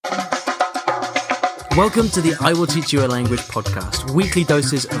Welcome to the I Will Teach You a Language podcast, weekly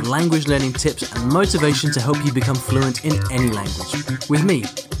doses of language learning tips and motivation to help you become fluent in any language. With me,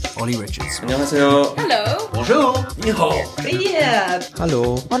 Ollie Richards. 안녕하세요. Hello. Bonjour. 你好. Привет.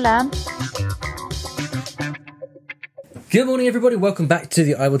 Hello. Hola. Good morning, everybody. Welcome back to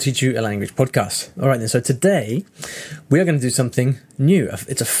the I Will Teach You a Language podcast. All right, then. So today we are going to do something new.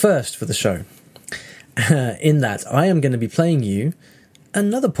 It's a first for the show. In that I am going to be playing you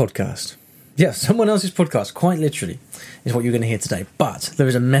another podcast. Yeah, someone else's podcast, quite literally, is what you're going to hear today. But there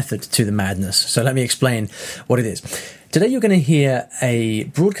is a method to the madness. So let me explain what it is. Today you're going to hear a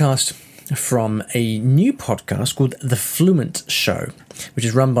broadcast from a new podcast called The Fluent Show, which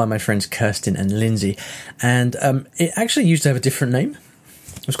is run by my friends Kirsten and Lindsay. And it actually used to have a different name.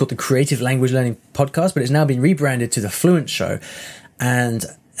 It was called the Creative Language Learning Podcast, but it's now been rebranded to The Fluent Show. And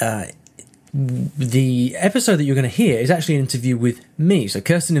the episode that you're going to hear is actually an interview with me. So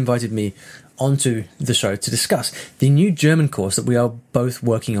Kirsten invited me onto the show to discuss the new German course that we are both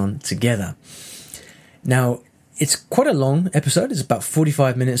working on together. Now, it's quite a long episode. It's about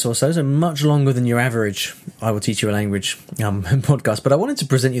 45 minutes or so much longer than your average I Will Teach You a Language podcast. But I wanted to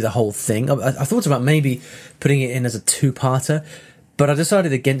present you the whole thing. I thought about maybe putting it in as a two-parter, but I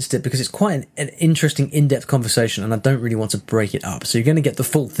decided against it because it's quite an interesting, in-depth conversation, and I don't really want to break it up. So you're going to get the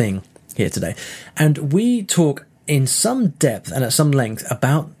full thing here today. And we talk in some depth and at some length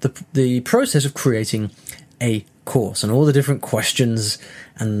about the process of creating a course and all the different questions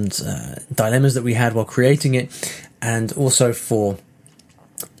and dilemmas that we had while creating it, and also for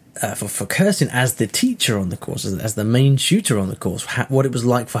Kirsten as the teacher on the course, as the main tutor on the course, what it was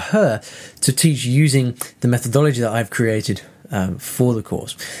like for her to teach using the methodology that I've created for the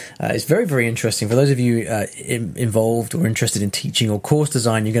course. It's very, very interesting. For those of you involved or interested in teaching or course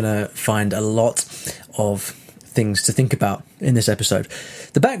design, you're going to find a lot of things to think about in this episode.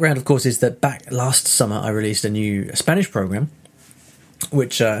 The background, of course, is that back last summer I released a new Spanish program,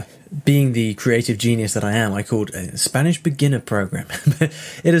 which, being the creative genius that I am, I called a Spanish Beginner Program.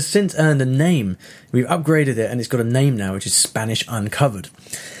 It has since earned a name. We've upgraded it and it's got a name now, which is Spanish Uncovered.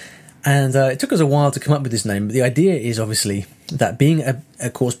 And it took us a while to come up with this name, but the idea is obviously that being a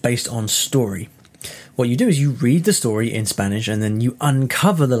course based on story, what you do is you read the story in Spanish and then you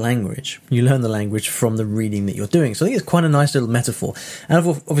uncover the language. You learn the language from the reading that you're doing. So I think it's quite a nice little metaphor. And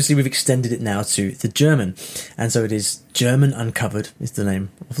obviously we've extended it now to the German. And so it is German Uncovered is the name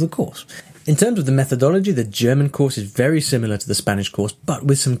of the course. In terms of the methodology, the German course is very similar to the Spanish course, but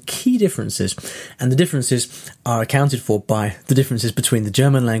with some key differences. And the differences are accounted for by the differences between the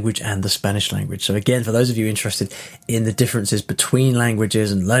German language and the Spanish language. So again, for those of you interested in the differences between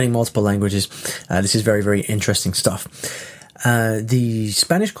languages and learning multiple languages, this is very, very interesting stuff. The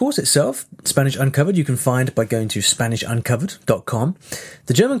Spanish course itself, Spanish Uncovered, you can find by going to SpanishUncovered.com.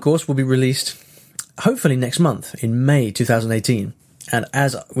 The German course will be released hopefully next month in May 2018. And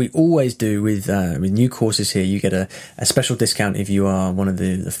as we always do with new courses here, you get a special discount if you are one of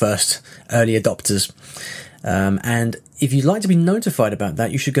the first early adopters. And if you'd like to be notified about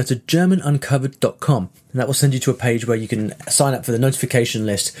that, you should go to GermanUncovered.com. And that will send you to a page where you can sign up for the notification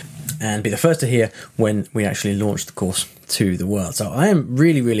list and be the first to hear when we actually launch the course to the world. So I am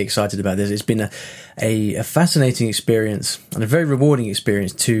really, really excited about this. It's been a fascinating experience and a very rewarding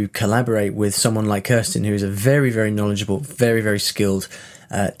experience to collaborate with someone like Kirsten, who is a very, very knowledgeable, very, very skilled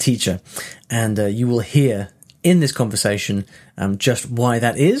teacher. And you will hear in this conversation just why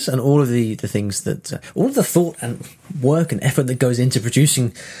that is, and all of the things that, all of the thought and work and effort that goes into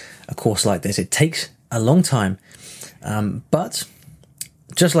producing a course like this. It takes a long time, but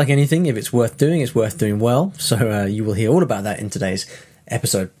just like anything, if it's worth doing well. So you will hear all about that in today's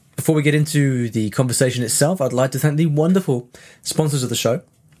episode. Before we get into the conversation itself, I'd like to thank the wonderful sponsors of the show,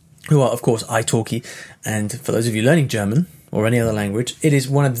 who are, of course, italki. And for those of you learning German or any other language, it is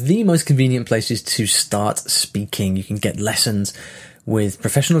one of the most convenient places to start speaking. You can get lessons with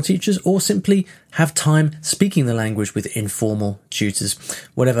professional teachers or simply have time speaking the language with informal tutors,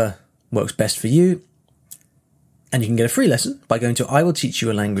 whatever works best for you. And you can get a free lesson by going to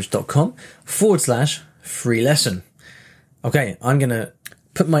iwillteachyoualanguage.com/free lesson. Okay, I'm going to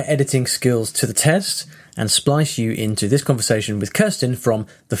put my editing skills to the test and splice you into this conversation with Kirsten from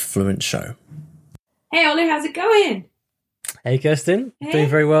The Fluent Show. Hey, Ollie, how's it going? Hey, Kirsten. Hey. Doing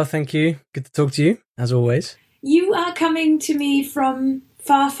very well, thank you. Good to talk to you, as always. You are coming to me from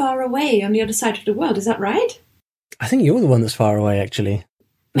far, far away on the other side of the world, is that right? I think you're the one that's far away, actually,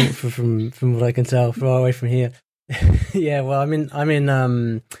 from what I can tell, far away from here. Yeah, well, I'm in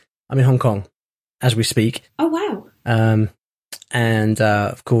Hong Kong as we speak. Oh, wow. And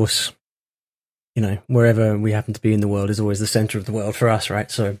of course, you know, wherever we happen to be in the world is always the center of the world for us,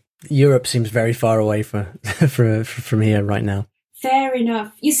 right? So Europe seems very far away from here right now. Fair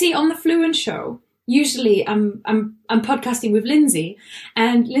enough. You see, on the Fluent Show, usually I'm podcasting with Lindsay,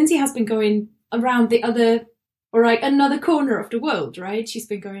 and Lindsay has been going around another corner of the world, right? She's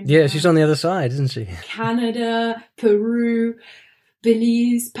been going. Yeah, she's on the other side, isn't she? Canada, Peru,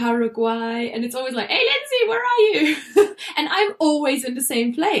 Belize, Paraguay, and it's always like, hey, Lindsay, where are you? And I'm always in the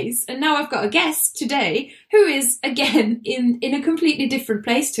same place. And now I've got a guest today who is, again, in a completely different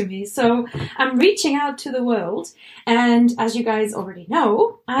place to me. So I'm reaching out to the world. And as you guys already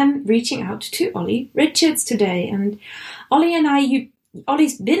know, I'm reaching out to Ollie Richards today. And Ollie and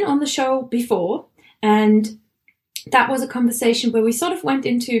Ollie's been on the show before, and that was a conversation where we sort of went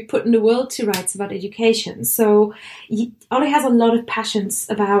into putting the world to rights about education. So Ollie has a lot of passions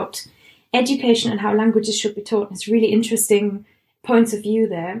about education and how languages should be taught. It's really interesting points of view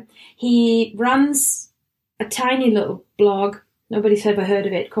there. He runs a tiny little blog, nobody's ever heard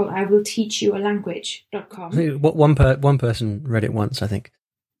of it, called iwillteachyoualanguage.com. One person read it once, I think.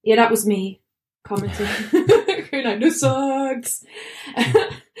 Yeah, that was me commenting. This sucks.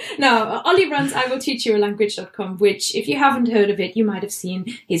 No, Ollie runs iwillteachyoualanguage.com, which, if you haven't heard of it, you might have seen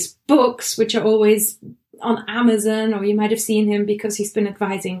his books, which are always on Amazon, or you might have seen him because he's been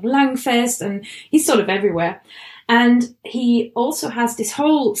advising Langfest, and he's sort of everywhere. And he also has this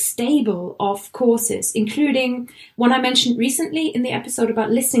whole stable of courses, including one I mentioned recently in the episode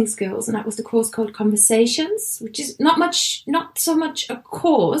about listening skills, and that was the course called Conversations, which is not so much a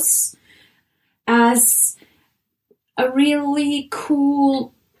course as a really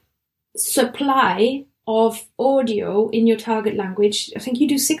cool supply of audio in your target language. I think you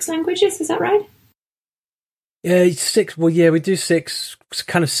do 6 languages, is that right? Yeah, 6. Well, yeah, we do 6,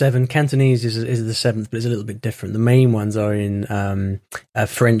 kind of 7. Cantonese is the 7th, but it's a little bit different. The main ones are in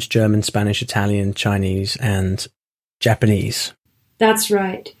French, German, Spanish, Italian, Chinese, and Japanese. That's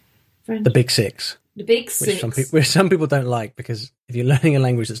right. French. The big 6. The big 6. Which some people don't like, because if you're learning a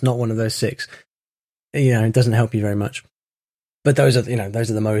language that's not one of those 6, it doesn't help you very much. But those are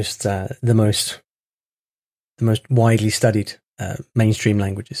the most widely studied mainstream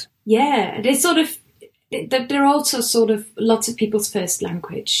languages. Yeah, they're also sort of lots of people's first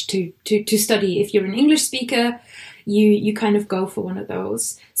language to study. If you're an English speaker, you kind of go for one of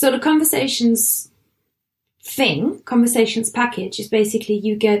those. So the Conversations package is basically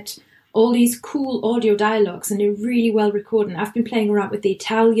you get all these cool audio dialogues, and they're really well recorded. I've been playing around with the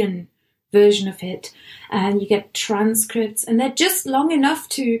Italian version of it, and you get transcripts, and they're just long enough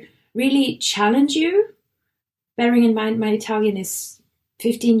to really challenge you. Bearing in mind my Italian is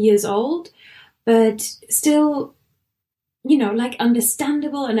 15 years old, but still,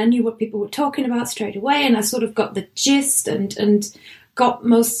 understandable, and I knew what people were talking about straight away, and I sort of got the gist and got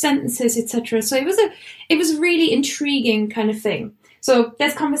most sentences, etc. So it was a really intriguing kind of thing. So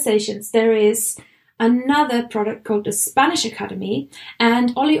there's Conversations. There is another product called the Spanish Academy,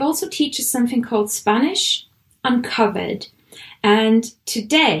 and Ollie also teaches something called Spanish Uncovered. And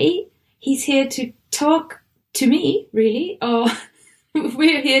today he's here to talk to me, really, or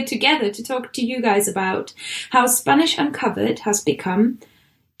we're here together to talk to you guys about how Spanish Uncovered has become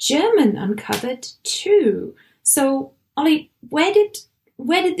German Uncovered too. So Ollie, where did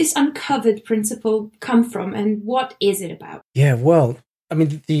this uncovered principle come from, and what is it about? Yeah, well, I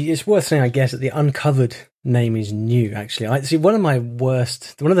mean, it's worth saying, I guess, that the Uncovered name is new, actually. One of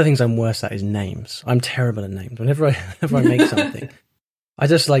the things I'm worst at is names. I'm terrible at names. Whenever I make something, I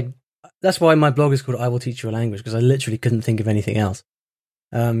just that's why my blog is called I Will Teach You a Language, because I literally couldn't think of anything else.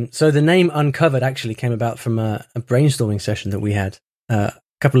 So the name Uncovered actually came about from a brainstorming session that we had a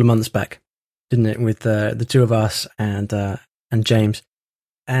couple of months back, didn't it, with the two of us and James.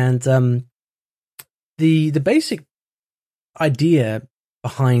 And the basic idea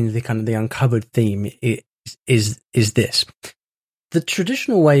behind the uncovered theme is this. The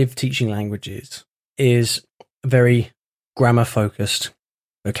traditional way of teaching languages is very grammar focused,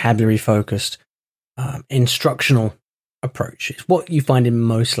 vocabulary focused, instructional approach. It's what you find in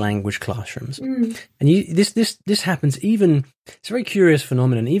most language classrooms. And this happens even, it's a very curious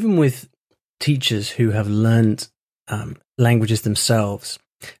phenomenon, even with teachers who have learned languages themselves.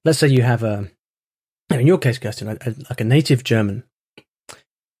 Let's say you have in your case, Kirsten, like a native German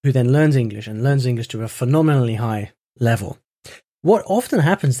who then learns English to a phenomenally high level. What often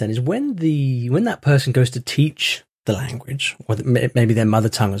happens then is when that person goes to teach the language, or maybe their mother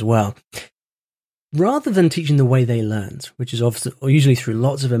tongue as well, rather than teaching the way they learned, which is often or usually through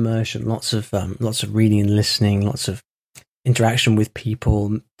lots of immersion, lots of reading and listening, lots of interaction with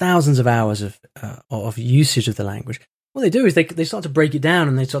people, thousands of hours of usage of the language, what they do is they start to break it down,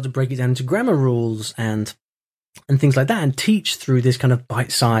 and they start to break it down into grammar rules and and things like that, and teach through this kind of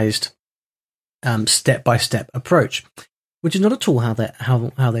bite-sized, step-by-step approach, which is not at all how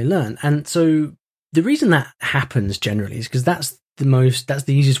they learn. And so the reason that happens generally is because that's the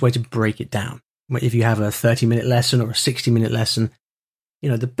easiest way to break it down. If you have a 30-minute lesson or a 60-minute lesson,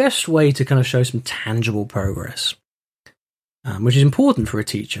 the best way to kind of show some tangible progress, which is important for a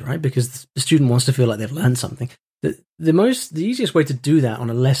teacher, right? Because the student wants to feel like they've learned something. The easiest way to do that on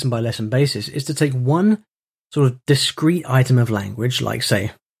a lesson by lesson basis is to take one sort of discrete item of language, like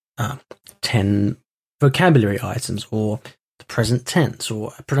say 10 vocabulary items, or the present tense,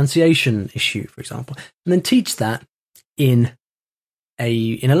 or a pronunciation issue, for example, and then teach that in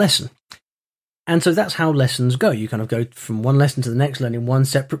a lesson. And so that's how lessons go. You kind of go from one lesson to the next, learning one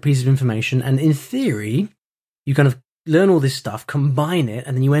separate piece of information, and in theory, you kind of learn all this stuff, combine it,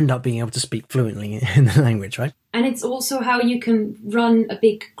 and then you end up being able to speak fluently in the language, right? And it's also how you can run a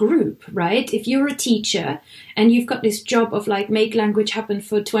big group, right? If you're a teacher and you've got this job of like make language happen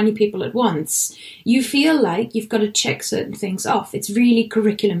for 20 people at once, you feel like you've got to check certain things off. It's really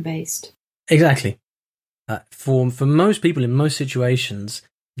curriculum based. Exactly. For most people in most situations,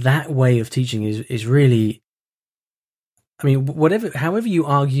 that way of teaching is really, I mean, however you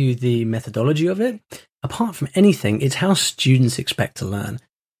argue the methodology of it, apart from anything, it's how students expect to learn.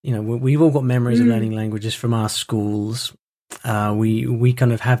 We've all got memories of learning languages from our schools. We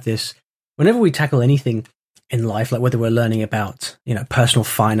kind of have this, whenever we tackle anything in life, like whether we're learning about, personal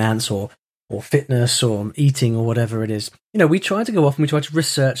finance or fitness or eating or whatever it is, we try to go off and we try to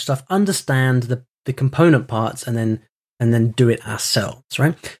research stuff, understand the component parts, and then do it ourselves,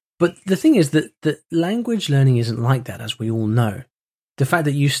 right? But the thing is that language learning isn't like that, as we all know. The fact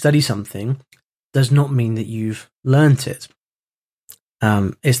that you study something does not mean that you've learnt it.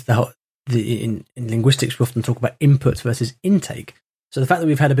 It's in linguistics, we often talk about input versus intake. So the fact that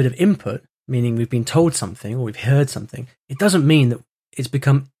we've had a bit of input, meaning we've been told something or we've heard something, it doesn't mean that it's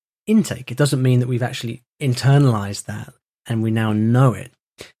become intake. It doesn't mean that we've actually internalized that and we now know it.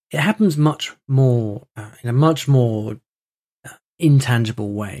 It happens much more in a much more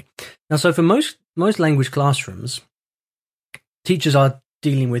intangible way. Now, so for most language classrooms, teachers are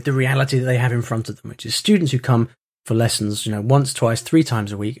dealing with the reality that they have in front of them, which is students who come for lessons, once, twice, 3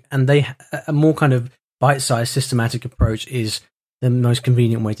 times a week, and a more kind of bite-sized systematic approach is the most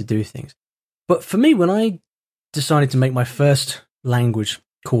convenient way to do things. But for me, when I decided to make my first language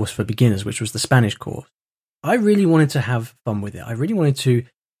course for beginners, which was the Spanish course, I really wanted to have fun with it. I really wanted to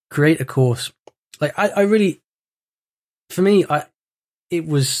create a course. Like it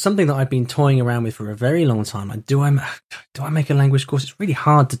was something that I've been toying around with for a very long time. Like, do I make a language course? It's really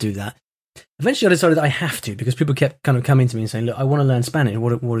hard to do that. Eventually, I decided that I have to, because people kept kind of coming to me and saying, "Look, I want to learn Spanish.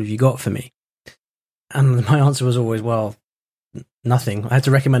 What have you got for me?" And my answer was always, "Well, nothing." I had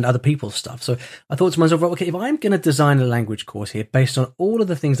to recommend other people's stuff. So I thought to myself, well, okay, if I'm going to design a language course here based on all of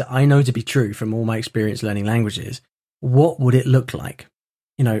the things that I know to be true from all my experience learning languages, what would it look like?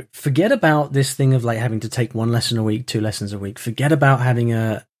 Forget about this thing of like having to take 1 lesson a week, 2 lessons a week. Forget about having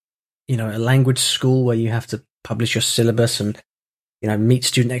a language school where you have to publish your syllabus and, meet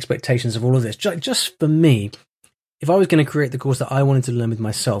student expectations of all of this. Just for me, if I was going to create the course that I wanted to learn with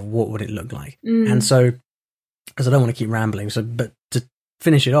myself, what would it look like? And so, because I don't want to keep rambling, but to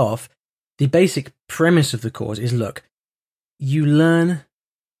finish it off, the basic premise of the course is, look, you learn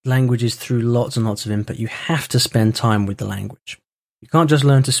languages through lots and lots of input. You have to spend time with the language. You can't just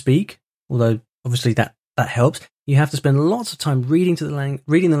learn to speak, although obviously that helps. You have to spend lots of time reading the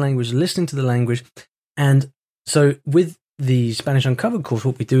language, listening to the language. And so with the Spanish Uncovered course,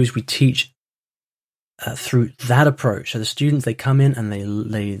 what we do is we teach through that approach. So the students, they come in and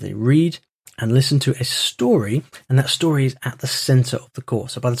they read and listen to a story, and that story is at the center of the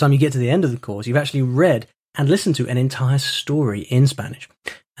course. So by the time you get to the end of the course, you've actually read and listened to an entire story in Spanish.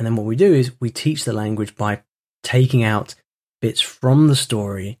 And then what we do is we teach the language by taking out bits from the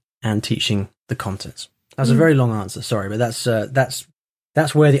story and teaching the contents. That's a very long answer, sorry, but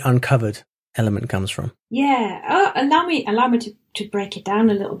that's where the uncovered element comes from. Yeah. Allow me to break it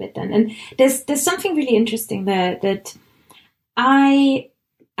down a little bit then. And there's something really interesting there that I,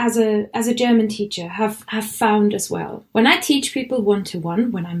 as a German teacher, have found as well. When I teach people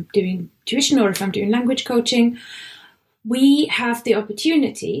one-to-one, when I'm doing tuition or if I'm doing language coaching, we have the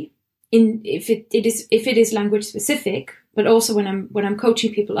opportunity if it is language specific, but also when I'm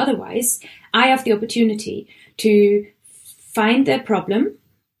coaching people otherwise, I have the opportunity to find their problem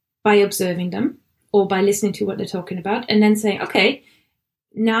by observing them or by listening to what they're talking about, and then saying, okay,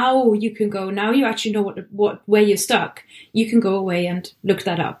 now you can go. Now you actually know where you're stuck. You can go away and look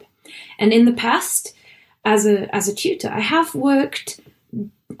that up. And in the past, as a tutor, I have worked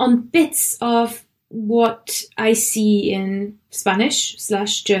on bits of what I see in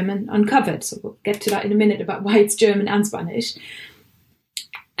Spanish/German Uncovered. So we'll get to that in a minute about why it's German and Spanish.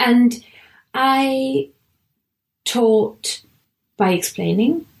 And I taught by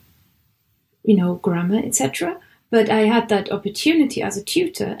explaining, grammar, etc. But I had that opportunity as a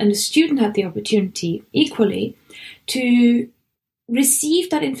tutor, and the student had the opportunity equally to receive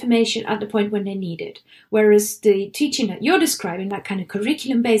that information at the point when they need it. Whereas the teaching that you're describing, that kind of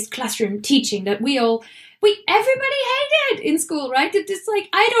curriculum-based classroom teaching that everybody hated in school, right? It's like,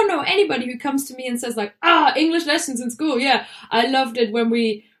 I don't know anybody who comes to me and says like, English lessons in school. Yeah, I loved it when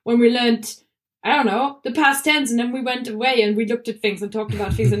we learned, I don't know, the past tense, and then we went away and we looked at things and talked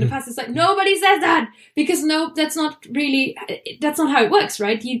about things in the past. It's like, nobody says that, because that's not how it works,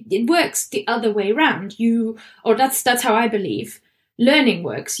 right? It works the other way around. That's how I believe learning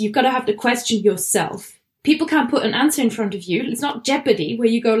works. You've got to have to question yourself. People can't put an answer in front of you. It's not Jeopardy where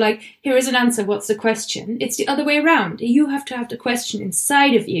you go like, here is an answer, what's the question? It's the other way around. You have to have the question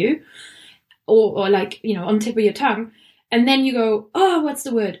inside of you, or like, on the tip of your tongue. And then you go, what's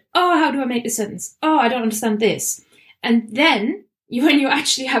the word? How do I make the sentence? I don't understand this. And then when you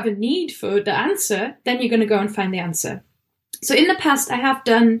actually have a need for the answer, then you're going to go and find the answer. So in the past, I have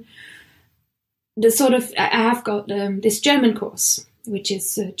done I have got this German course, which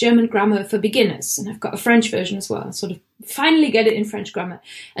is German grammar for beginners. And I've got a French version as well, sort of finally get it in French grammar.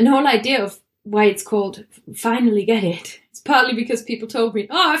 And the whole idea of why it's called finally get it, it's partly because people told me,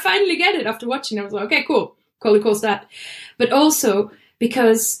 I finally get it after watching. I was like, okay, cool. Call the course that. But also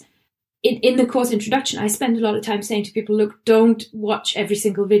because in the course introduction, I spend a lot of time saying to people, look, don't watch every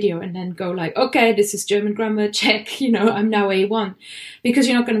single video and then go like, okay, this is German grammar, check, I'm now A1. Because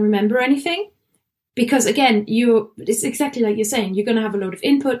you're not going to remember anything. Because again, it's exactly like you're saying, you're going to have a load of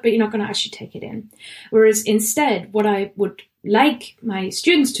input, but you're not going to actually take it in. Whereas instead, what I would like my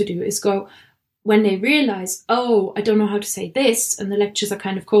students to do is go, when they realize, I don't know how to say this, and the lectures are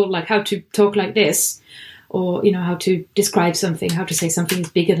kind of called like how to talk like this, or, how to describe something, how to say something is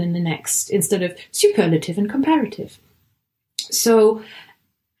bigger than the next, instead of superlative and comparative. So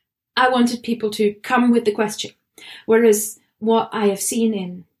I wanted people to come with the question. Whereas what I have seen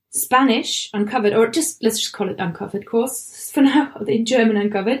in Spanish Uncovered, or let's just call it Uncovered course for now, in German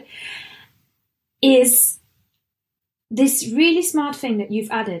Uncovered, is this really smart thing that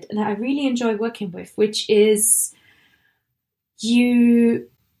you've added and that I really enjoy working with, which is you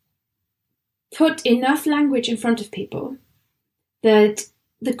put enough language in front of people that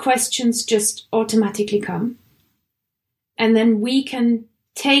the questions just automatically come. And then we can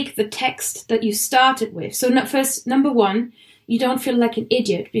take the text that you started with. So number one, you don't feel like an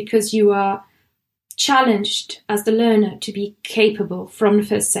idiot because you are challenged as the learner to be capable from the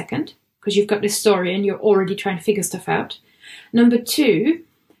first second, because you've got this story and you're already trying to figure stuff out. Number two,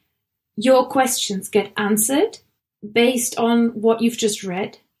 your questions get answered based on what you've just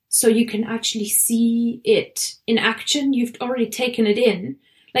read. So you can actually see it in action. You've already taken it in.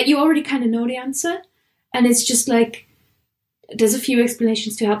 Like you already kind of know the answer. And it's just like, there's a few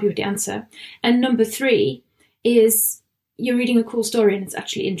explanations to help you with the answer. And number three is you're reading a cool story and it's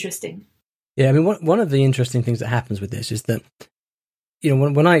actually interesting. Yeah, I mean, one of the interesting things that happens with this is that,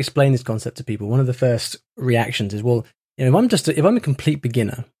 when I explain this concept to people, one of the first reactions is, well, if I'm a complete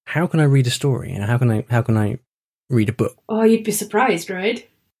beginner, how can I read a story? How can I read a book? Oh, you'd be surprised, right?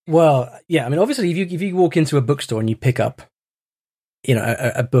 Well, yeah, I mean, obviously, if you walk into a bookstore and you pick up,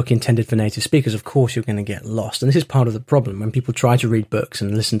 a book intended for native speakers, of course you're going to get lost. And this is part of the problem. When people try to read books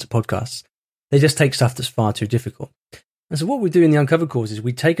and listen to podcasts, they just take stuff that's far too difficult. And so what we do in the Uncovered course is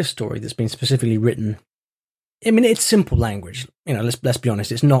we take a story that's been specifically written. I mean, it's simple language. Let's be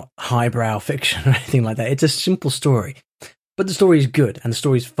honest. It's not highbrow fiction or anything like that. It's a simple story. But the story is good and the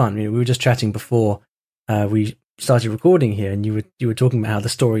story is fun. We were just chatting before we started recording here, and you were talking about how the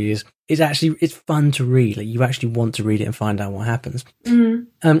story is it's fun to read. Like you actually want to read it and find out what happens. Mm.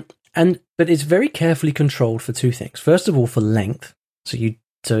 But it's very carefully controlled for two things. First of all, for length. So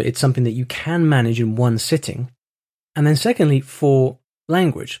it's something that you can manage in one sitting. And then secondly, for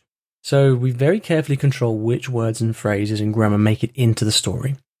language. So we very carefully control which words and phrases in grammar make it into the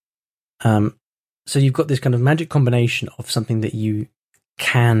story. So you've got this kind of magic combination of something that you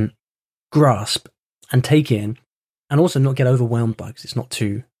can grasp and take in, and also not get overwhelmed by, because it's not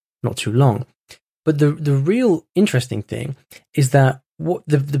too long. But the real interesting thing is that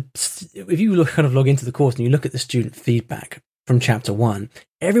if you log into the course and you look at the student feedback from chapter 1,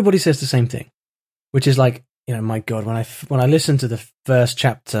 everybody says the same thing, which is like, my God, when I listened to the first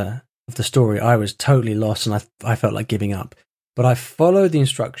chapter of the story, I was totally lost and I felt like giving up. But I followed the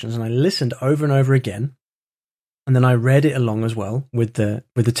instructions and I listened over and over again, and then I read it along as well with the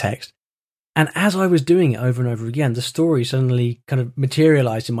text. And as I was doing it over and over again, the story suddenly kind of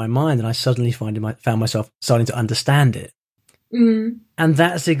materialized in my mind, and I suddenly found myself starting to understand it. And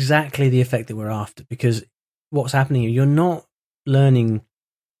that's exactly the effect that we're after, because what's happening, you're not learning,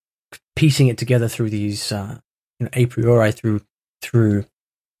 piecing it together through these, a priori, through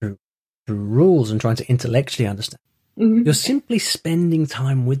rules and trying to intellectually understand. You're simply spending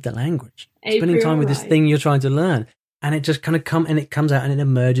time with the language, spending time with this thing you're trying to learn. And it just kind of comes out and it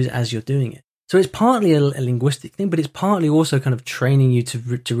emerges as you're doing it. So it's partly a linguistic thing, but it's partly also kind of training you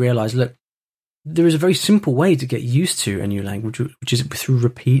to realize, look, there is a very simple way to get used to a new language, which is through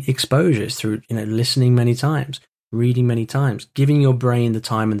repeat exposures, through, listening many times, reading many times, giving your brain the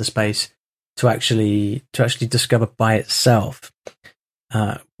time and the space to actually discover by itself,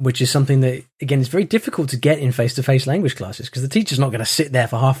 which is something that, again, is very difficult to get in face-to-face language classes, because the teacher's not going to sit there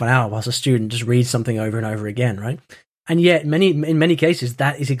for half an hour whilst a student just reads something over and over again, right? And yet, in many cases,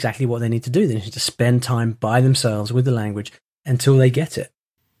 that is exactly what they need to do. They need to spend time by themselves with the language until they get it.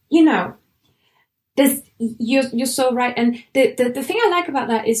 You're so right. And the thing I like about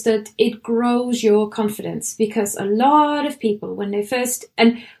that is that it grows your confidence, because a lot of people, when they first,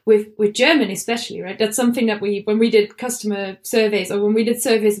 and with German especially, right, that's something that when we did customer surveys, or when we did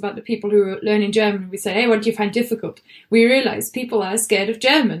surveys about the people who are learning German, we say, hey, what do you find difficult? We realize people are scared of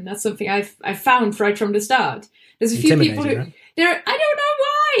German. That's something I've found right from the start. There's a few people who, right? I don't know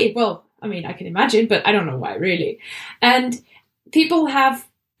why. Well, I mean, I can imagine, but I don't know why, really. And people have,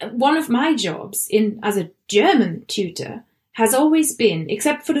 one of my jobs as a German tutor has always been,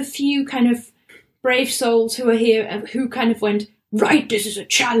 except for the few kind of brave souls who are here and who kind of went, right, this is a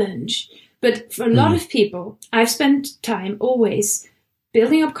challenge. But for a lot of people, I've spent time always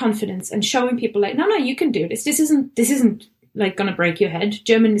building up confidence and showing people, like, no, you can do this. This isn't like going to break your head.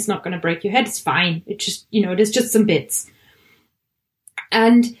 German is not going to break your head. It's fine. It's just, there's just some bits.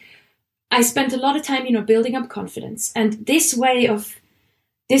 And I spent a lot of time, building up confidence. And this way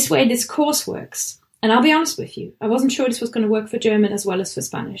this course works. And I'll be honest with you, I wasn't sure this was going to work for German as well as for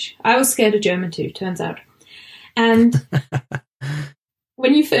Spanish. I was scared of German too, turns out. And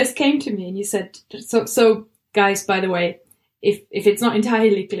when you first came to me and you said, so guys, by the way, if it's not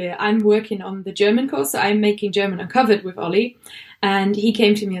entirely clear, I'm working on the German course. So I'm making German Uncovered with Ollie. And he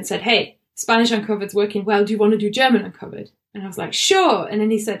came to me and said, hey, Spanish Uncovered's working well. Do you want to do German Uncovered? And I was like, sure. And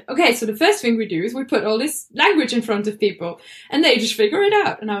then he said, okay, so the first thing we do is we put all this language in front of people and they just figure it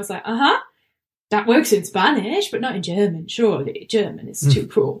out. And I was like, that works in Spanish, but not in German. Surely German is too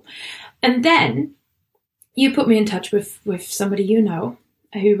cool. And then you put me in touch with somebody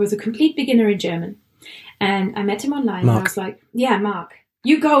who was a complete beginner in German. And I met him online. Mark. And I was like, yeah, Mark.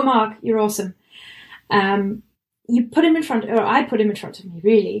 You go, Mark. You're awesome. I put him in front of me,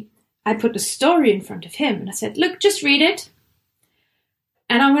 really. I put the story in front of him and I said, look, just read it.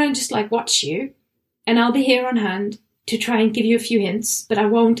 And I'm going to just watch you. And I'll be here on hand to try and give you a few hints, but I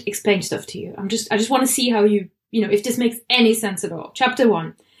won't explain stuff to you. I just want to see how you if this makes any sense at all. Chapter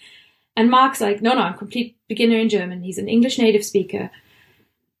 1. And Mark's like, no, I'm a complete beginner in German. He's an English native speaker.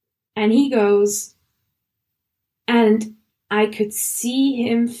 And he goes, and I could see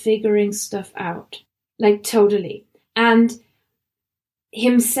him figuring stuff out, totally. And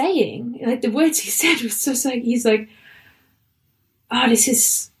him saying, the words he said was just he's like, oh, this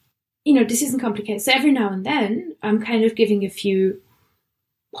isn't complicated. So every now and then I'm kind of giving a few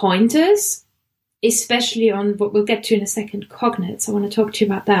pointers, especially on what we'll get to in a second, cognates. I want to talk to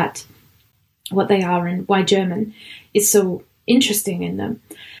you about that, what they are and why German is so interesting in them.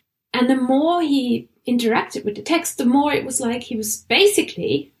 And the more he interacted with the text, the more it was like he was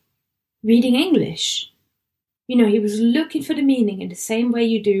basically reading English. He was looking for the meaning in the same way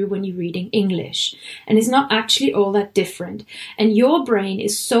you do when you're reading English. And it's not actually all that different. And your brain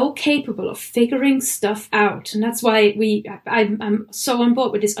is so capable of figuring stuff out. And that's why I'm so on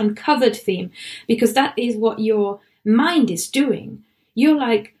board with this uncovered theme, because that is what your mind is doing.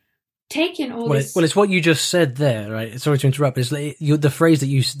 You're taking all this. Well, it's what you just said there, right? Sorry to interrupt. It's the phrase that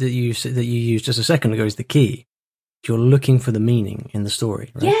you used just a second ago is the key. You're looking for the meaning in the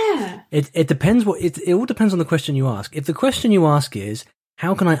story, right? Yeah. It depends it all depends on the question you ask. If the question you ask is,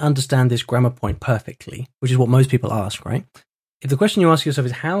 how can I understand this grammar point perfectly, which is what most people ask, right? If the question you ask yourself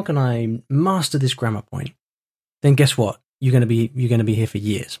is, how can I master this grammar point, then guess what? You're going to be here for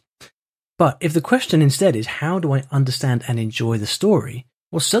years. But if the question instead is, how do I understand and enjoy the story?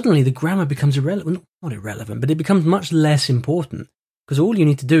 Well, suddenly the grammar becomes irrelevant, not irrelevant, but it becomes much less important. Because all you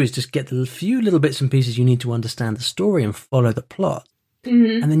need to do is just get the few little bits and pieces you need to understand the story and follow the plot.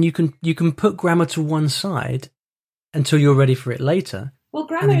 Mm-hmm. And then you can put grammar to one side until you're ready for it later. Well,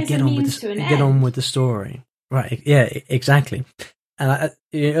 grammar is a means to an end. Get on with the story. Right, yeah, exactly.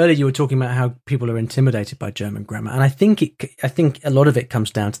 earlier you were talking about how people are intimidated by German grammar, and I think a lot of it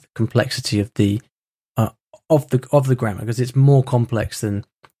comes down to the complexity of the grammar, because it's more complex than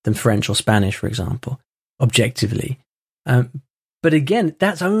French or Spanish, for example, objectively. But again,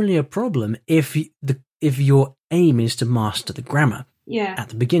 that's only a problem if your aim is to master the grammar at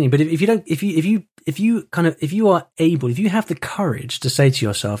the beginning. But if you have the courage to say to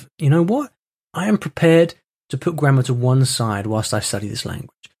yourself, you know what, I am prepared to put grammar to one side whilst I study this language.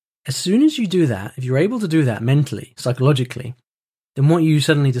 As soon as you do that, if you're able to do that mentally, psychologically, then what you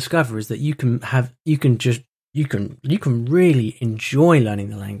suddenly discover is that you can really enjoy learning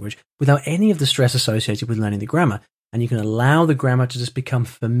the language without any of the stress associated with learning the grammar. And you can allow the grammar to just become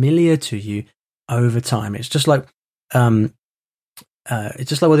familiar to you over time. It's just like what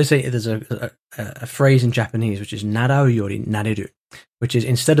they say. There's a phrase in Japanese which is "narau yori nareru," which is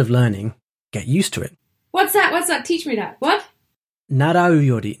instead of learning, get used to it. What's that? Teach me that. What? Narau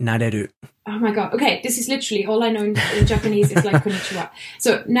yori nareru. Oh my god. Okay, this is literally all I know in Japanese is like konnichiwa.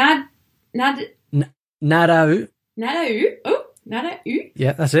 So narau. Narau. Oh, narau.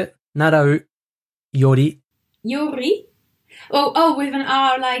 Yeah, that's it. Narau yori. Yori? Oh, with an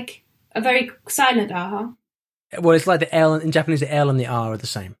R, like a very silent R, huh? Well, it's like the L in Japanese. The L and the R are the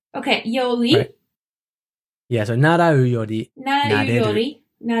same. Okay, yori. Right. Yeah, so narau yori. Narau yori.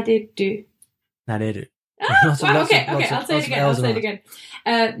 Nareru. Nareru. Ah, wow, okay, I'll say it again.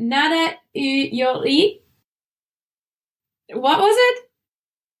 Narau yori. What was it?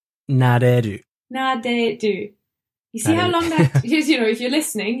 Nareru. Nareru. You see how long that, you know, if you're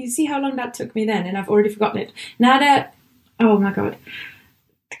listening, you see how long that took me then, and I've already forgotten it. Oh my god.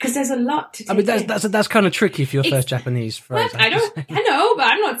 Because there's a lot to take. I mean, that's kind of tricky for your first Japanese phrase. I know, but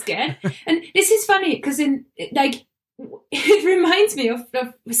I'm not scared. And this is funny, because it reminds me of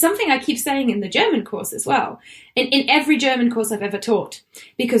something I keep saying in the German course as well. In every German course I've ever taught.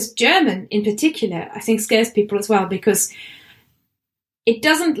 Because German, in particular, I think scares people as well, because it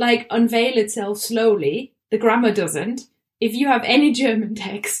doesn't, like, unveil itself slowly. The grammar doesn't. If you have any German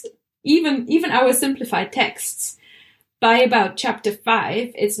text, even our simplified texts, by about chapter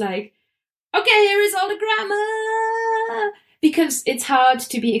 5, it's like, okay, here is all the grammar, because it's hard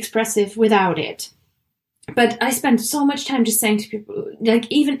to be expressive without it. But I spend so much time just saying to people, like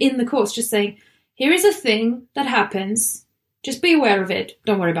even in the course, just saying, here is a thing that happens, just be aware of it,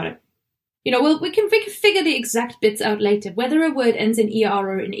 don't worry about it. You know, we can figure the exact bits out later. Whether a word ends in ER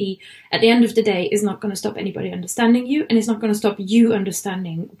or in E, at the end of the day, is not going to stop anybody understanding you, and it's not going to stop you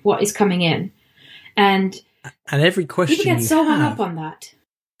understanding what is coming in. And every question people get so hung up on that.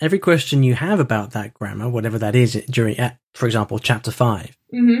 Every question you have about that grammar, whatever that is, during, for example, chapter 5,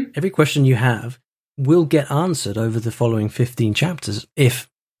 every question you have will get answered over the following 15 chapters if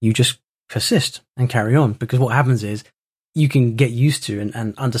you just persist and carry on. Because what happens is, you can get used to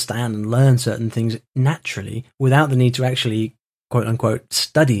and understand and learn certain things naturally without the need to actually, quote unquote,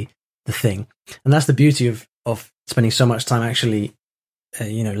 study the thing. And that's the beauty of spending so much time actually,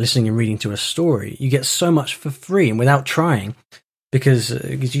 listening and reading to a story. You get so much for free and without trying, because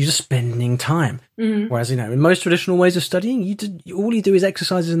you're just spending time. Mm-hmm. Whereas, in most traditional ways of studying, all you do is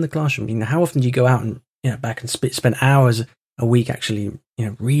exercises in the classroom. How often do you go out and, back and spend hours a week actually,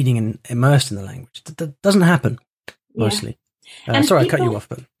 reading and immersed in the language? That doesn't happen. Mostly. Yeah. Sorry, I cut you off.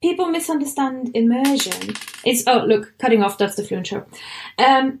 But people misunderstand immersion. Cutting off, that's the fluent show.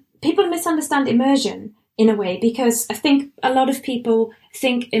 People misunderstand immersion in a way, because I think a lot of people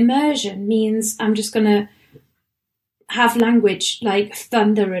think immersion means I'm just going to have language like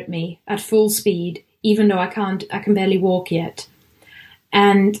thunder at me at full speed, even though I can barely walk yet.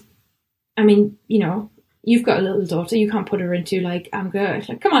 And I mean, you've got a little daughter, you can't put her into like, I'm good.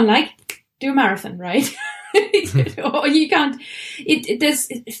 Like, come on, do a marathon, right? Or you can't. There's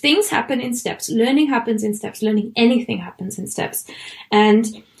things happen in steps. Learning happens in steps. Learning anything happens in steps,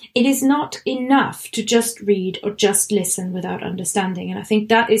 and it is not enough to just read or just listen without understanding. And I think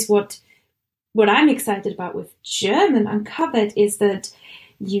that is what I'm excited about with German Uncovered, is that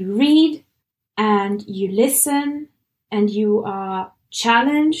you read and you listen and you are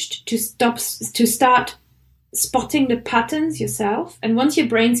challenged to start spotting the patterns yourself. And once your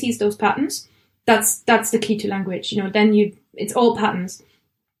brain sees those patterns, that's the key to language. Then it's all patterns.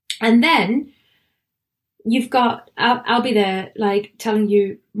 And then you've got, I'll be there like telling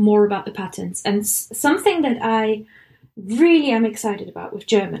you more about the patterns. And something that I really am excited about with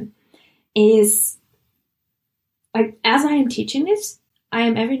German is, like, as I am teaching this, I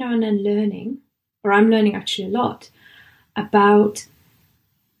am every now and then I'm learning actually a lot about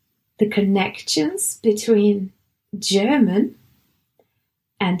the connections between German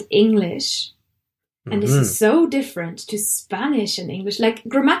and English And this is so different to Spanish and English. Like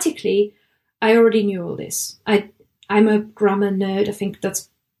grammatically, I already knew all this. I'm a grammar nerd. I think that's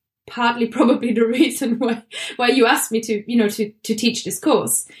partly probably the reason why you asked me to, to teach this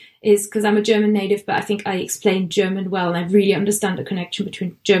course, is because I'm a German native, but I think I explain German well and I really understand the connection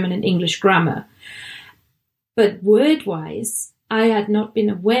between German and English grammar. But word-wise, I had not been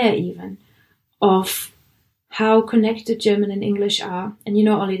aware even of how connected German and English are. And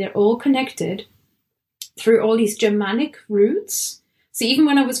Ollie, they're all connected through all these Germanic roots. So even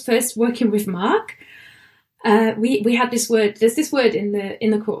when I was first working with Mark, we had this word. There's this word in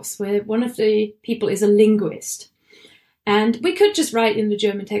the course where one of the people is a linguist, and we could just write in the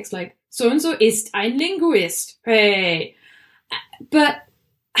German text like "so and so ist ein Linguist." Hey, but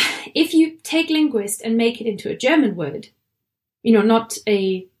if you take linguist and make it into a German word, not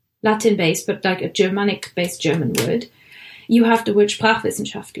a Latin-based but like a Germanic-based German word, you have the word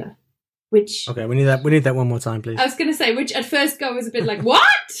Sprachwissenschaftler. Which, okay, we need that one more time, please. I was going to say, which at first go was a bit like, what?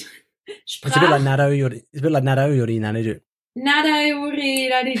 It's a bit like Nado Yori Nanadu. Nada Yori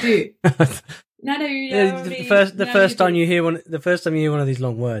Nanadu. Nada Yori. The first time you hear one of these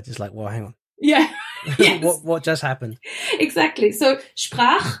long words, it's like, well, hang on. Yeah. Yes. What just happened? Exactly. So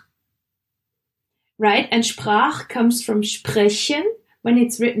Sprach, right? And Sprach comes from sprechen. When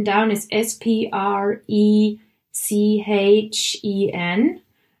it's written down, it's Sprechen.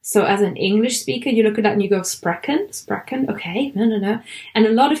 So as an English speaker, you look at that and you go, sprechen, okay, no. And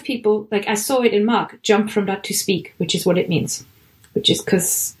a lot of people, like I saw it in Mark, jump from that to speak, which is what it means. Which is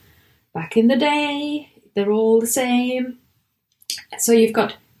because back in the day, they're all the same. So you've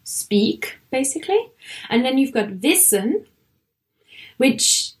got speak, basically. And then you've got wissen,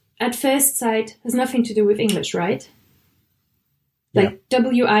 which at first sight has nothing to do with English, right? Like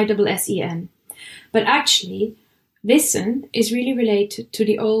Wissen. But actually, wissen is really related to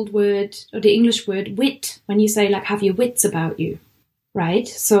the old word, or the English word wit, when you say like have your wits about you, right?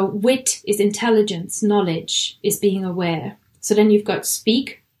 So wit is intelligence, knowledge is being aware. So then you've got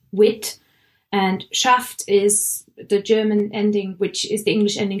speak, wit, and Schaft is the German ending, which is the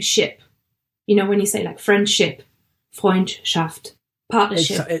English ending ship. When you say like friendship, Freundschaft,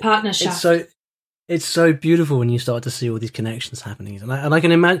 partnership, partnership. It's so beautiful when you start to see all these connections happening, and I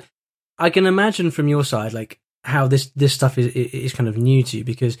can imagine from your side like how this stuff is kind of new to you,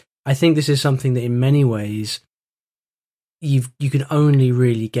 because I think this is something that in many ways you can only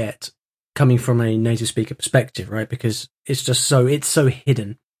really get coming from a native speaker perspective, right? Because it's so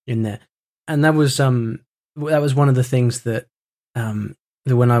hidden in there. And that was one of the things that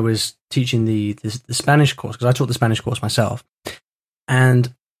when I was teaching the Spanish course, because I taught the Spanish course myself,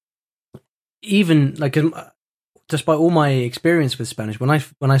 and even like despite all my experience with Spanish, when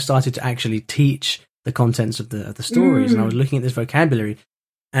I started to actually teach the contents of the stories, and I was looking at this vocabulary,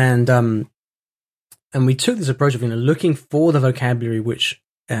 and we took this approach of looking for the vocabulary which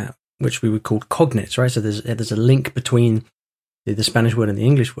we would call cognates, right? So there's a link between the Spanish word and the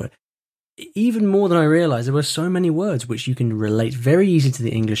English word. Even more than I realized, there were so many words which you can relate very easily to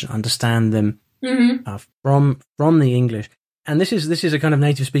the English and understand them from the English. And this is a kind of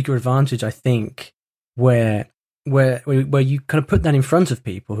native speaker advantage, I think, where you kind of put that in front of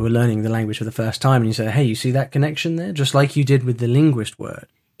people who are learning the language for the first time, and you say, hey, you see that connection there? Just like you did with the linguist word.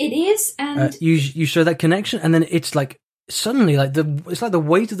 It is, and you show that connection, and then it's like suddenly it's like the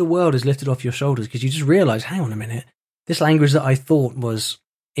weight of the world is lifted off your shoulders, because you just realize, hang on a minute, this language that I thought was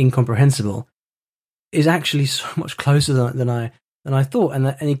incomprehensible is actually so much closer than I thought, and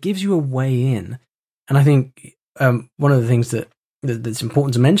it gives you a way in. And I think one of the things that's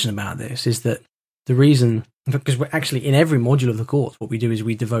important to mention about this is that the reason, because we're actually in every module of the course, what we do is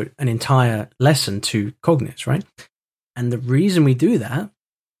we devote an entire lesson to cognates, right? And the reason we do that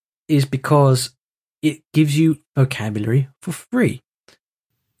is because it gives you vocabulary for free.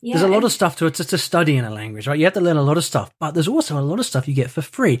 Yeah, there's a lot of stuff to study in a language, right? You have to learn a lot of stuff, but there's also a lot of stuff you get for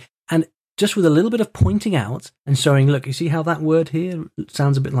free. And just with a little bit of pointing out and showing, look, you see how that word here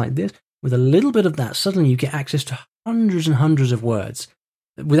sounds a bit like this? With a little bit of that, suddenly you get access to hundreds and hundreds of words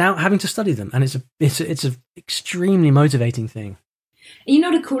without having to study them. And it's a extremely motivating thing.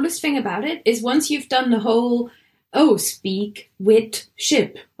 The coolest thing about it is once you've done the whole, speak, wit,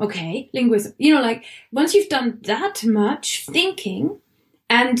 ship, okay, linguism, once you've done that much thinking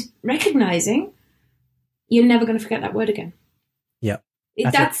and recognizing, you're never going to forget that word again. Yeah.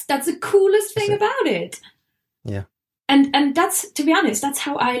 That's the coolest thing about it. Yeah. And that's, to be honest, that's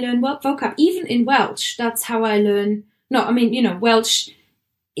how I learn vocab. Even in Welsh, that's how I learn. Welsh,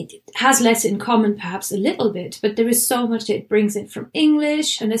 it has less in common, perhaps a little bit, but there is so much that it brings in from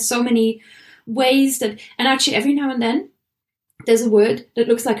English, and there's so many ways and actually every now and then there's a word that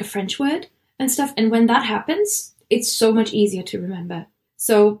looks like a French word, and stuff. And when that happens, it's so much easier to remember.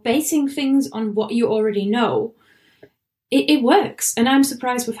 So basing things on what you already know, it works. And I'm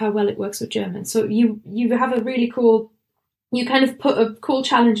surprised with how well it works with German. So you have a really cool, you kind of put a cool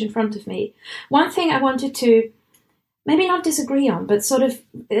challenge in front of me. One thing I wanted to maybe not disagree on, but sort of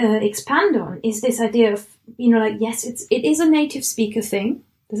expand on is this idea of, yes, it is a native speaker thing,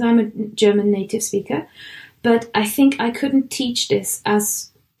 because I'm a German native speaker, but I think I couldn't teach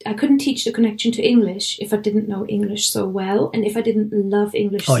the connection to English if I didn't know English so well, and if I didn't love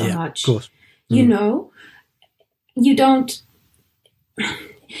English so much. Of course. You don't,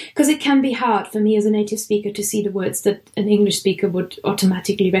 because it can be hard for me as a native speaker to see the words that an English speaker would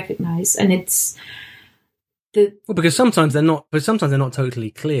automatically recognize, and it's because sometimes they're not, but sometimes they're not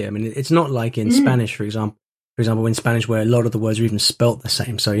totally clear. I mean, it's not like in Spanish, for example, in Spanish, where a lot of the words are even spelt the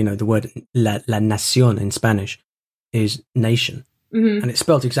same. So, the word la nación in Spanish is nation, and it's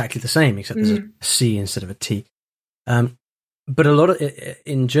spelt exactly the same, except there's a C instead of a T. But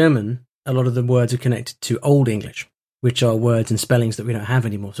in German, a lot of the words are connected to Old English, which are words and spellings that we don't have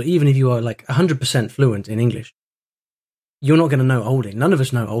anymore. So even if you are like 100% fluent in English, you're not going to know Old English. None of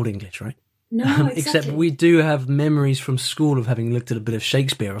us know Old English, right? No, exactly. Except we do have memories from school of having looked at a bit of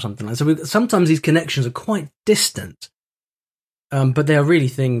Shakespeare or something like that. So sometimes these connections are quite distant, but they are really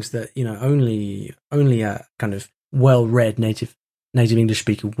things that only a kind of well-read native English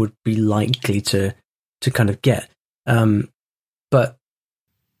speaker would be likely to kind of get. But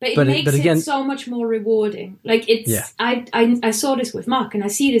it makes it so much more rewarding. Like I saw this with Mark, and I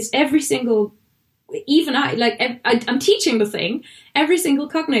see this every single. Even I'm teaching the thing. Every single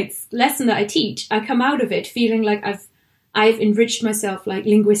cognate lesson that I teach, I come out of it feeling like I've enriched myself, like,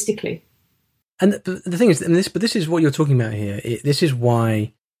 linguistically. And the thing is, this is what you're talking about here. This is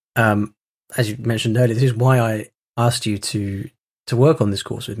why, as you mentioned earlier, this is why I asked you to work on this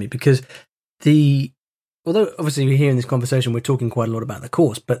course with me, because although obviously we're here in this conversation, we're talking quite a lot about the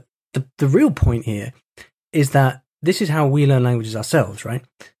course, but the real point here is that this is how we learn languages ourselves, right?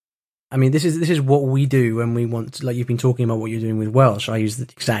 I mean, this is what we do when we want to, like you've been talking about what you're doing with Welsh. I use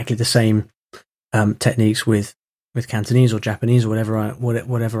exactly the same techniques with Cantonese or Japanese or whatever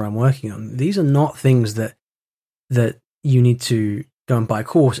I'm working on. These are not things that you need to go and buy a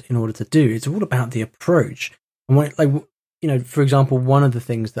course in order to do. It's all about the approach. And for example, one of the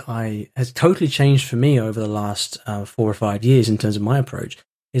things that has totally changed for me over the last 4 or 5 years in terms of my approach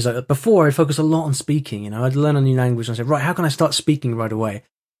is, like, before I'd focus a lot on speaking. I'd learn a new language and I'd say, right, how can I start speaking right away?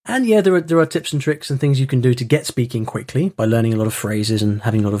 And yeah, there are tips and tricks and things you can do to get speaking quickly by learning a lot of phrases and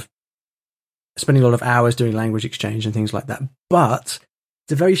spending a lot of hours doing language exchange and things like that. But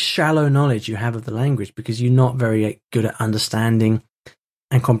it's a very shallow knowledge you have of the language because you're not very good at understanding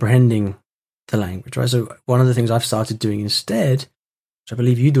and comprehending the language, right? So one of the things I've started doing instead, which I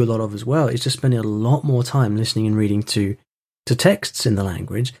believe you do a lot of as well, is just spending a lot more time listening and reading to texts in the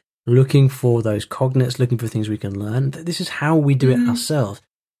language, looking for those cognates, looking for things we can learn. This is how we do it ourselves.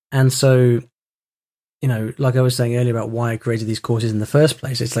 And so, like I was saying earlier about why I created these courses in the first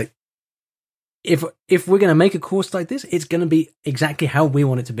place, it's like, if we're going to make a course like this, it's going to be exactly how we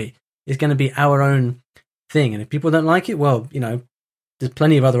want it to be. It's going to be our own thing. And if people don't like it, well, there's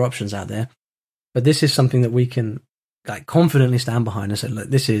plenty of other options out there. But this is something that we can, like, confidently stand behind and say, look,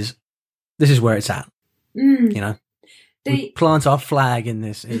 this is where it's at. We plant our flag in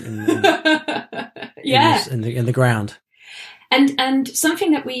this, in the ground. And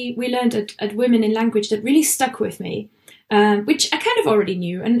something that we learned at Women in Language that really stuck with me, which I kind of already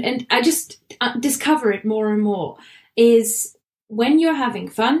knew, and I just discover it more and more, is when you're having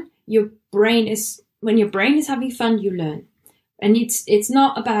fun, when your brain is having fun, you learn. And it's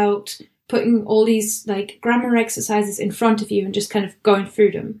not about putting all these, like, grammar exercises in front of you and just kind of going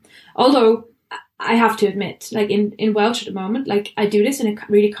through them. Although I have to admit, like, in Welsh at the moment, like, I do this and it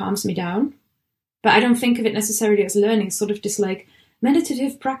really calms me down. But I don't think of it necessarily as learning, sort of just like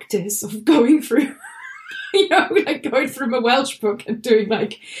meditative practice of going through, like going through a Welsh book and doing,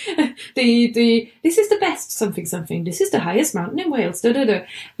 like, this is the best something, this is the highest mountain in Wales, But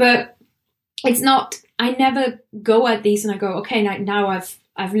it's not, I never go at these and I go, okay, now I've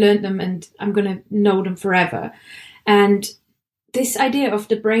learned them and I'm going to know them forever. And this idea of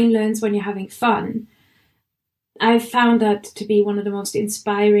the brain learns when you're having fun, I've found that to be one of the most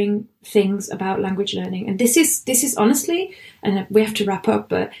inspiring things about language learning. And this is honestly, and we have to wrap up,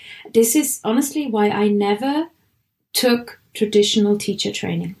 but this is honestly why I never took traditional teacher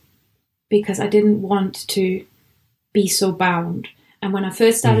training, because I didn't want to be so bound. And when I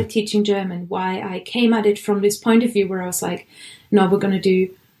first started teaching German, why I came at it from this point of view where I was like, no, we're going to do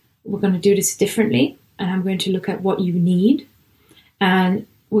this differently, and I'm going to look at what you need. And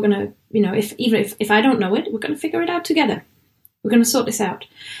we're going to, if I don't know it, we're going to figure it out together. We're going to sort this out.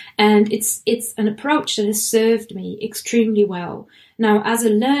 And it's an approach that has served me extremely well. Now, as a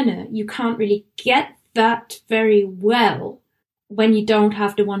learner, you can't really get that very well when you don't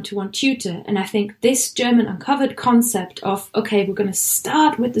have the one-to-one tutor. And I think this German Uncovered concept of, okay, we're going to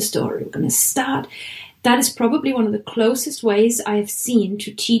start with the story. We're going to start. That is probably one of the closest ways I have seen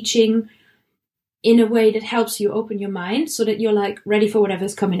to teaching in a way that helps you open your mind so that you're like ready for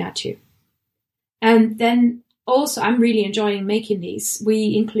whatever's coming at you. And then also, I'm really enjoying making these.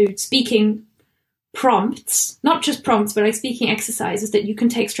 We include speaking prompts, not just prompts, but like speaking exercises that you can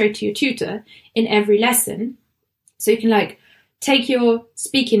take straight to your tutor in every lesson. So you can like take your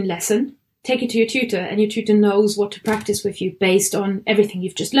speaking lesson, take it to your tutor, and your tutor knows what to practice with you based on everything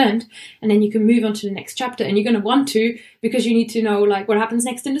you've just learned. And then you can move on to the next chapter, and you're going to want to, because you need to know like what happens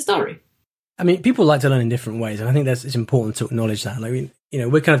next in the story. I mean, people like to learn in different ways, and I think it's important to acknowledge that. Like,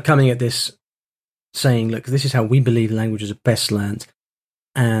 we're kind of coming at this saying, look, this is how we believe languages are best learned,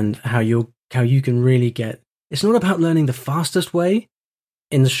 and how you can really get. It's not about learning the fastest way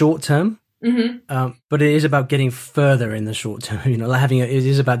in the short term, but it is about getting further in the short term. It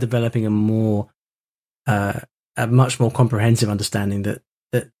is about developing a much more comprehensive understanding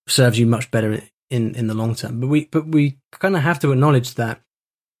that serves you much better in the long term. But we kind of have to acknowledge that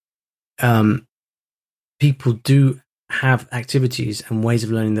people do have activities and ways of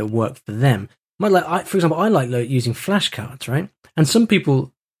learning that work for them. For example, I like using flashcards, right? And some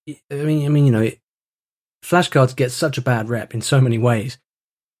people, flashcards get such a bad rep in so many ways,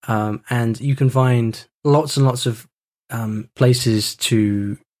 and you can find lots and lots of places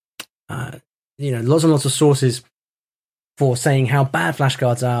to, lots and lots of sources for saying how bad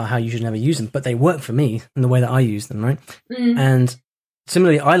flashcards are, how you should never use them, but they work for me in the way that I use them, right? And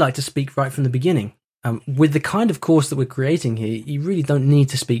similarly, I like to speak right from the beginning. With the kind of course that we're creating here, you really don't need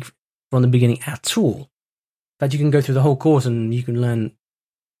to speak from the beginning at all. In fact, you can go through the whole course and you can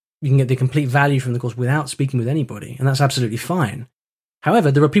get the complete value from the course without speaking with anybody, and that's absolutely fine.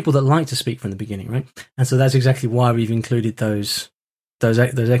 However, there are people that like to speak from the beginning, right? And so that's exactly why we've included those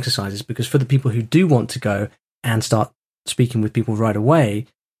exercises, because for the people who do want to go and start speaking with people right away,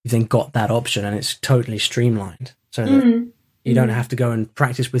 you've then got that option, and it's totally streamlined, so that you don't have to go and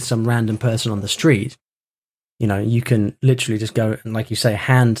practice with some random person on the street. You can literally just go and, like you say,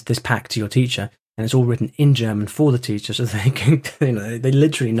 hand this pack to your teacher, and it's all written in German for the teacher, so they can, they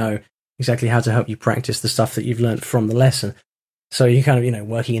literally know exactly how to help you practice the stuff that you've learned from the lesson. So you're kind of,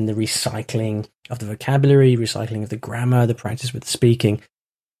 working in the recycling of the vocabulary, recycling of the grammar, the practice with the speaking.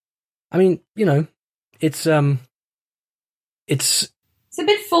 I mean, it's a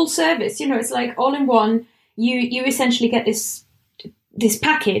bit full service, it's like all in one. You essentially get this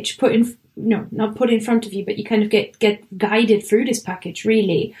package put in, not put in front of you, but you kind of get guided through this package,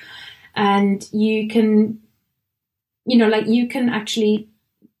 really. And you can, you can actually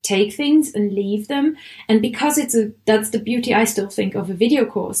take things and leave them. And because that's the beauty, I still think, of a video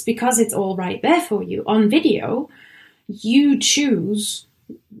course, because it's all right there for you on video, you choose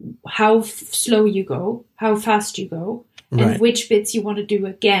how slow you go, how fast you go, and which bits you want to do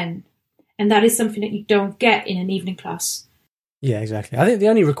again. And that is something that you don't get in an evening class. Yeah, exactly. I think the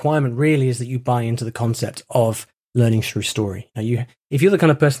only requirement really is that you buy into the concept of learning through story. Now, if you're the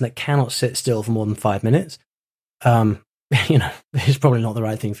kind of person that cannot sit still for more than 5 minutes, it's probably not the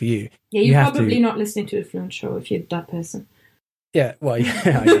right thing for you. Yeah, you're probably not listening to a Fluent Show if you're that person. Yeah, well, yeah,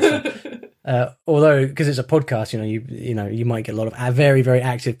 I guess so. Although, because it's a podcast, you might get a lot of very, very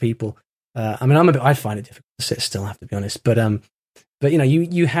active people. I find it difficult to sit still, I have to be honest. But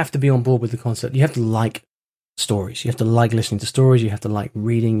you have to be on board with the concept. You have to like stories. You have to like listening to stories. You have to like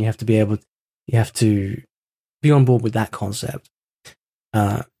reading. You have to be on board with that concept.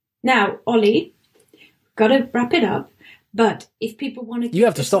 Now, Ollie, got to wrap it up. But if people want to, you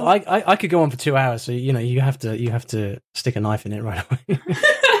have to stop. I could go on for 2 hours. So you have to stick a knife in it right away.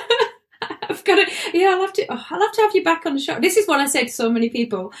 I've got to. Yeah, I'll have to have you back on the show. This is what I say to so many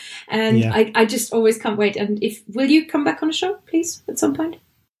people, and yeah. I just always can't wait. And will you come back on the show, please, at some point?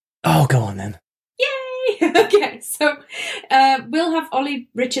 Oh, go on then. Yay! Okay, so we'll have Ollie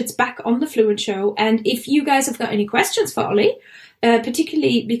Richards back on the Fluent Show, and if you guys have got any questions for Ollie,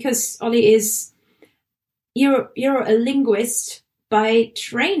 particularly because Ollie is you're a linguist by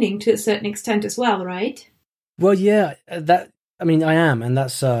training to a certain extent as well, right? Well, yeah, I am, and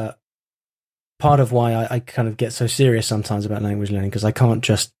that's part of why I kind of get so serious sometimes about language learning, because I don't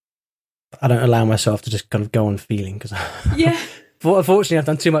allow myself to just kind of go on feeling, because yeah. Unfortunately, I've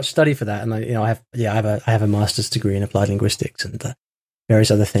done too much study for that, and I have a master's degree in applied linguistics and various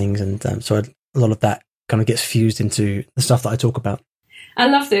other things, and so a lot of that kind of gets fused into the stuff that I talk about. I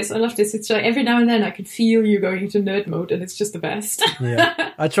love this. It's like every now and then I can feel you going into nerd mode, and it's just the best.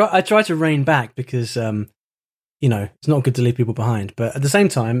 Yeah, I try to rein back because it's not good to leave people behind. But at the same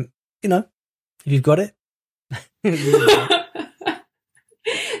time, if you've got it.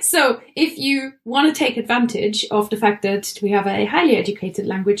 So if you want to take advantage of the fact that we have a highly educated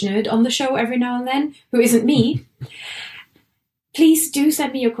language nerd on the show every now and then, who isn't me, please do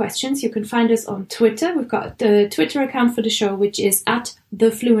send me your questions. You can find us on Twitter. We've got the Twitter account for the show, which is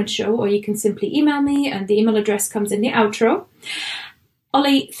 @thefluentshow, or you can simply email me, and the email address comes in the outro.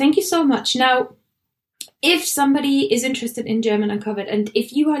 Ollie, thank you so much. Now, if somebody is interested in German Uncovered, and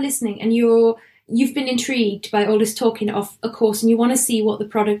if you are listening and you've been intrigued by all this talking of a course and you want to see what the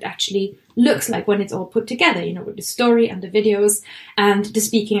product actually looks like when it's all put together, with the story and the videos and the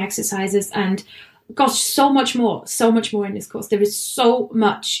speaking exercises and gosh, so much more in this course. There is so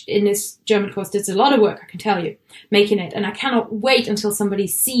much in this German course. There's a lot of work, I can tell you, making it, and I cannot wait until somebody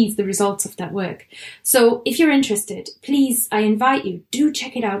sees the results of that work. So if you're interested, please, I invite you, do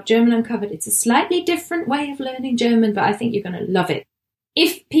check it out, German Uncovered. It's a slightly different way of learning German, but I think you're going to love it.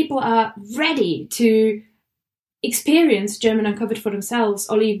 If people are ready to experience German Uncovered for themselves,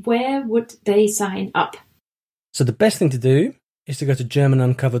 Ollie, where would they sign up? So the best thing to do is to go to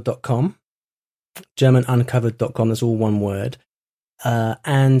germanuncovered.com. germanuncovered.com, that's all one word.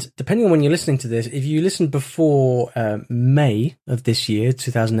 And depending on when you're listening to this, if you listen before May of this year,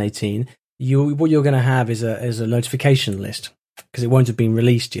 2018, what you're going to have is a notification list, because it won't have been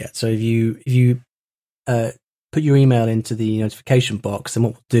released yet. So if you put your email into the notification box, then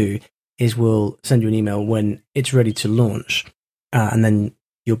what we'll do is we'll send you an email when it's ready to launch, and then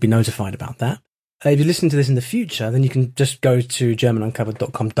you'll be notified about that. If you listen to this in the future, then you can just go to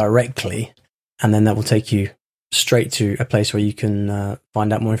germanuncovered.com directly, and then that will take you straight to a place where you can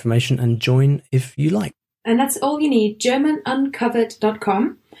find out more information and join if you like. And that's all you need,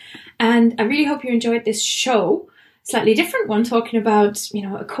 germanuncovered.com. And I really hope you enjoyed this show. Slightly different one, talking about,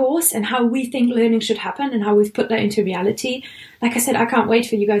 a course and how we think learning should happen and how we've put that into reality. Like I said, I can't wait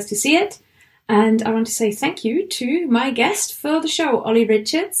for you guys to see it. And I want to say thank you to my guest for the show, Ollie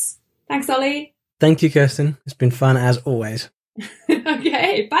Richards. Thanks, Ollie. Thank you, Kirsten. It's been fun as always.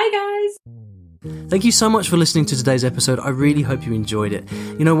 Okay, bye guys. Thank you so much for listening to today's episode. I really hope you enjoyed it.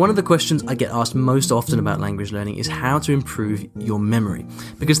 One of the questions I get asked most often about language learning is how to improve your memory,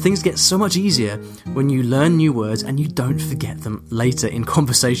 because things get so much easier when you learn new words and you don't forget them later in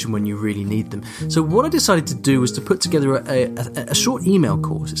conversation when you really need them. So what I decided to do was to put together a short email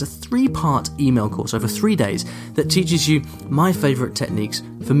course. It's a 3-part email course over 3 days that teaches you my favourite techniques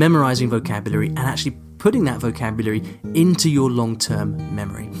for memorising vocabulary and actually putting that vocabulary into your long-term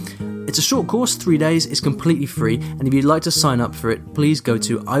memory. It's a short course, 3 days, it's completely free, and if you'd like to sign up for it, please go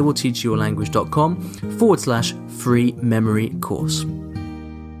to iwillteachyourlanguage.com/free memory course.